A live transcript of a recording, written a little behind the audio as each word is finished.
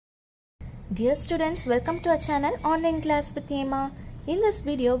Dear students, welcome to our channel Online Class with Emma. In this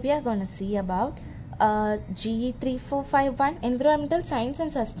video, we are going to see about GE3451 Environmental Science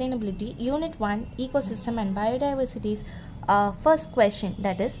and Sustainability Unit 1 Ecosystem and Biodiversity's first question,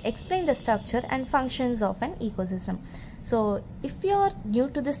 that is, explain the structure and functions of an ecosystem. So, if you are new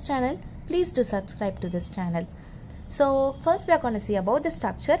to this channel, please do subscribe to this channel. So, first we are going to see about the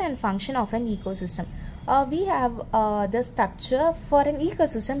structure and function of an ecosystem. We have the structure for an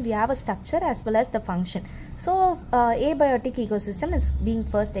ecosystem. We have a structure as well as the function. So, abiotic ecosystem is being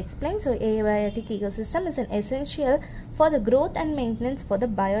first explained. So, abiotic ecosystem is an essential for the growth and maintenance for the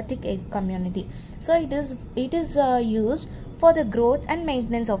biotic community. So, it is used for the growth and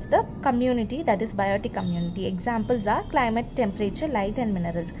maintenance of the community, that is biotic community. Examples are climate, temperature, light and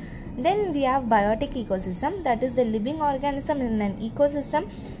minerals. Then we have biotic ecosystem, that is the living organism in an ecosystem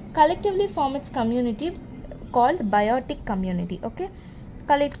collectively form its community called biotic community. Okay,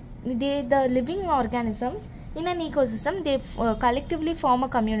 the living organisms in an ecosystem, they collectively form a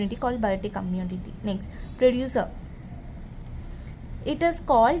community called biotic community. Next, producer. It is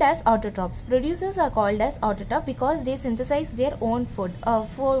called as autotrophs. Producers are called as autotroph because they synthesize their own food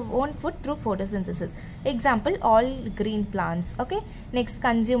through photosynthesis. Example, all green plants. Okay. Next,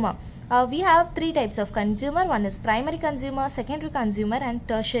 consumer. We have three types of consumer. One is primary consumer, secondary consumer and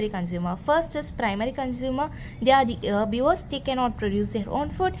tertiary consumer. First is primary consumer. They are the herbivores. They cannot produce their own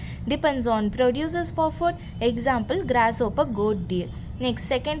food. Depends on producers for food. Example, grasshopper, goat, deer. Next,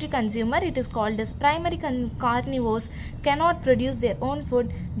 secondary consumer, it is called as primary carnivores, cannot produce their own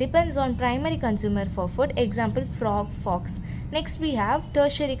food, depends on primary consumer for food. Example, frog, fox. Next, we have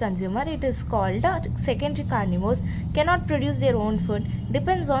tertiary consumer, it is called secondary carnivores, cannot produce their own food,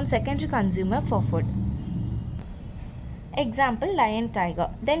 depends on secondary consumer for food. Example, lion,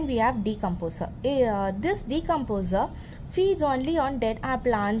 tiger. Then we have decomposer. This decomposer feeds only on dead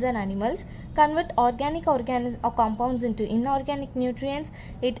plants and animals, convert organic compounds into inorganic nutrients.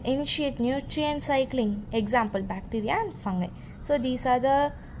 It initiates nutrient cycling. Example, bacteria and fungi. So these are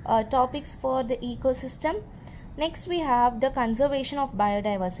the topics for the ecosystem. Next, we have the conservation of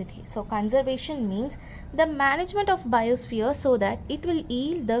biodiversity. So conservation means the management of biosphere so that it will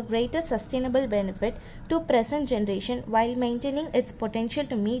yield the greatest sustainable benefit to present generation while maintaining its potential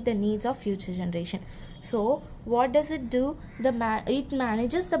to meet the needs of future generation. So what does it do? It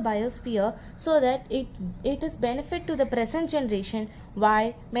manages the biosphere so that it is benefit to the present generation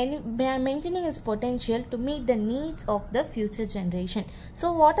while maintaining its potential to meet the needs of the future generation.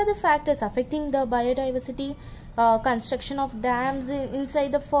 So what are the factors affecting the biodiversity? Construction of dams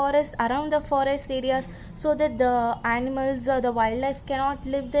inside the forest, around the forest areas, so that the animals or the wildlife cannot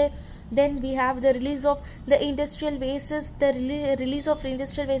live there. Then we have the release of the industrial wastes. The release of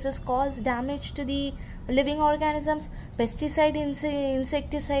industrial wastes cause damage to the living organisms. Pesticide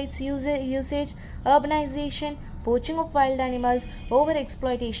insecticides usage, urbanization, poaching of wild animals,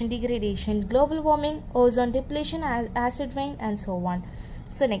 overexploitation, degradation, global warming, ozone depletion, acid rain and so on.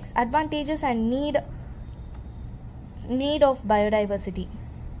 So next, advantages and need of biodiversity.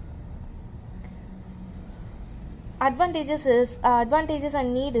 Advantages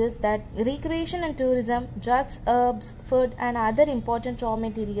and need is that recreation and tourism, drugs, herbs, food and other important raw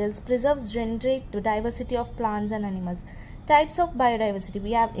materials preserves generate the diversity of plants and animals. Types of biodiversity,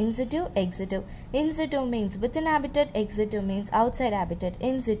 we have in situ, ex situ. In situ means within habitat, ex situ means outside habitat.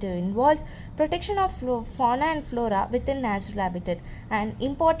 In situ involves protection of fauna and flora within natural habitat. And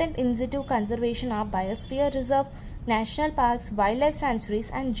important in situ conservation are biosphere reserve, national parks, wildlife sanctuaries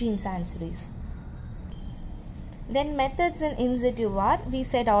and gene sanctuaries. Then methods in situ are, we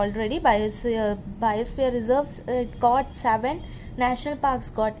said already, biosphere reserves got 7, national parks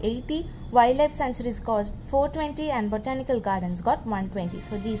got 80, wildlife sanctuaries got 420 and botanical gardens got 120.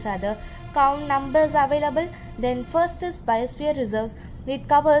 So these are the count numbers available. Then first is biosphere reserves. It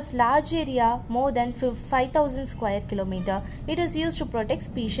covers large area, more than 5,000 square kilometer. It is used to protect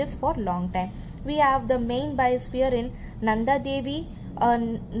species for long time. We have the main biosphere in Nanda Devi,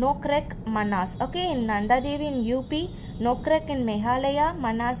 Nokrek, Manas. Okay, in Nanda Devi in UP, Nokrek in Meghalaya,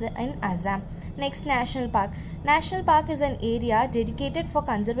 Manas in Assam. Next, national park. National park is an area dedicated for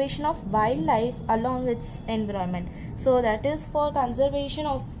conservation of wildlife along its environment. So that is for conservation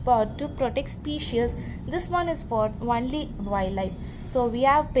of to protect species. This one is for only wildlife. So we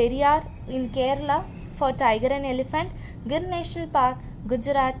have Periyar in Kerala for tiger and elephant, Gir National Park,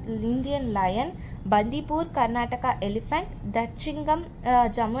 Gujarat, Indian lion, Bandipur, Karnataka elephant, Dachingam,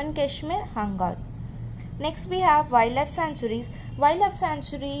 Jammu and Kashmir, Hangal. Next, we have wildlife sanctuaries. Wildlife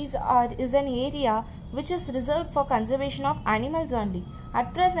sanctuaries is an area which is reserved for conservation of animals only.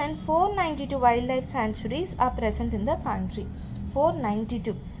 At present, 492 wildlife sanctuaries are present in the country.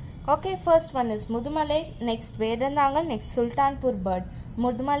 492. Okay, first one is Mudumalai, next Vedandangal, next Sultanpur bird.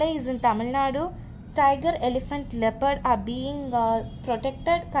 Mudumalai is in Tamil Nadu. Tiger, elephant, leopard are being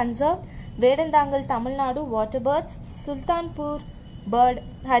protected, conserved. Vedandangal, Tamil Nadu, water birds. Sultanpur bird,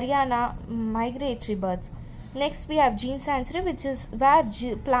 Haryana, migratory birds. Next we have gene sanctuary, which is where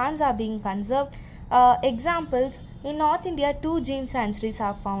plants are being conserved. Examples, in North India, 2 gene sanctuaries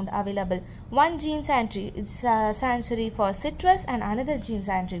are found available. One gene sanctuary is sanctuary for citrus and another gene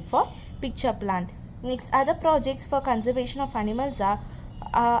sanctuary for picture plant. Next, other projects for conservation of animals are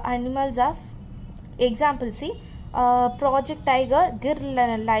example C, Project Tiger, Gir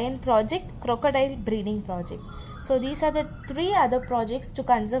Lion Project, Crocodile Breeding Project. So these are the 3 other projects to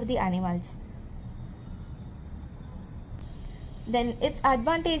conserve the animals. Then its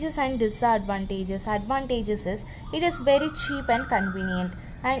advantages and disadvantages. Advantages is it is very cheap and convenient,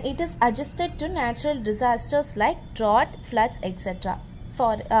 and it is adjusted to natural disasters like drought, floods, etc.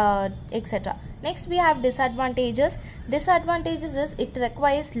 Next we have disadvantages. Disadvantages is it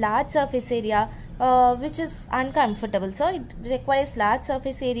requires large surface area, which is uncomfortable. So it requires large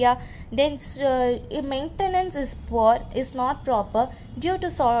surface area. Then maintenance is poor, is not proper due to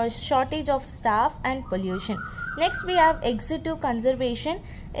shortage of staff and pollution. Next we have exitive conservation.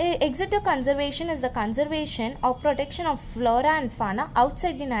 Exitive conservation is the conservation or protection of flora and fauna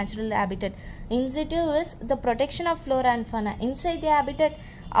outside the natural habitat. Insitive is the protection of flora and fauna inside the habitat.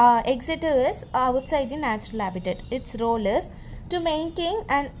 Exitive is outside the natural habitat. Its role is to maintain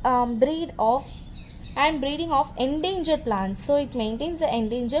and breeding of endangered plants. So it maintains the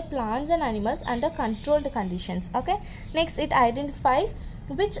endangered plants and animals under controlled conditions. Okay. Next, it identifies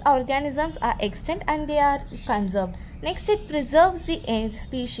which organisms are extinct and they are conserved. Next, it preserves the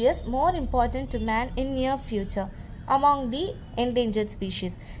species more important to man in near future among the endangered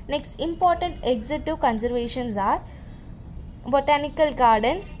species. Next, important exitive conservations are botanical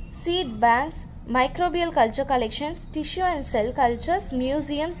gardens, seed banks, microbial culture collections, tissue and cell cultures,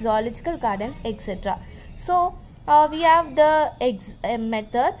 museums, zoological gardens, etc. So we have the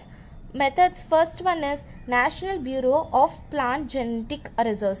methods. First one is National Bureau of Plant Genetic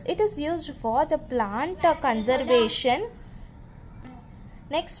Resource. It is used for the plant conservation.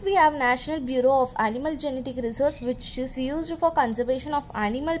 Next we have National Bureau of Animal Genetic Resource, which is used for conservation of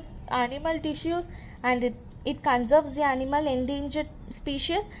animal tissues, and it conserves the animal endangered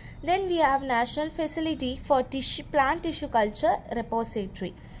species. Then we have National Facility for Plant Tissue Culture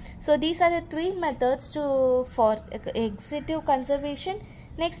Repository. So these are the 3 methods for exitive conservation.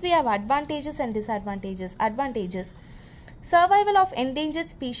 Next we have advantages and disadvantages. Advantages. Survival of endangered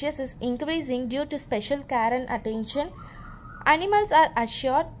species is increasing due to special care and attention. Animals are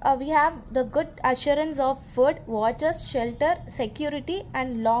assured. We have the good assurance of food, water, shelter, security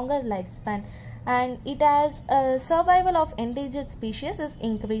and longer lifespan. And it has survival of endangered species is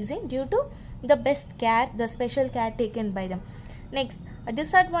increasing due to the best care, the special care taken by them. Next,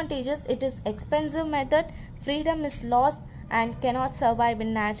 disadvantages, it is expensive method, freedom is lost and cannot survive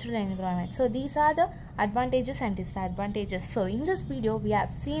in natural environment. So these are the advantages and disadvantages. So in this video we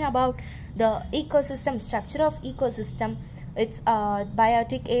have seen about the ecosystem, structure of ecosystem, its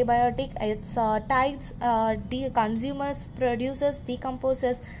biotic, abiotic, its types, consumers, producers,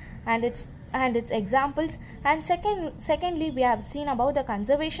 decomposers, and its examples. And secondly we have seen about the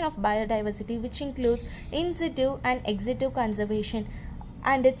conservation of biodiversity, which includes in situ and exitive conservation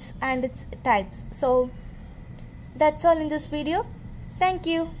and its types. So that's all in this video. Thank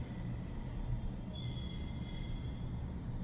you.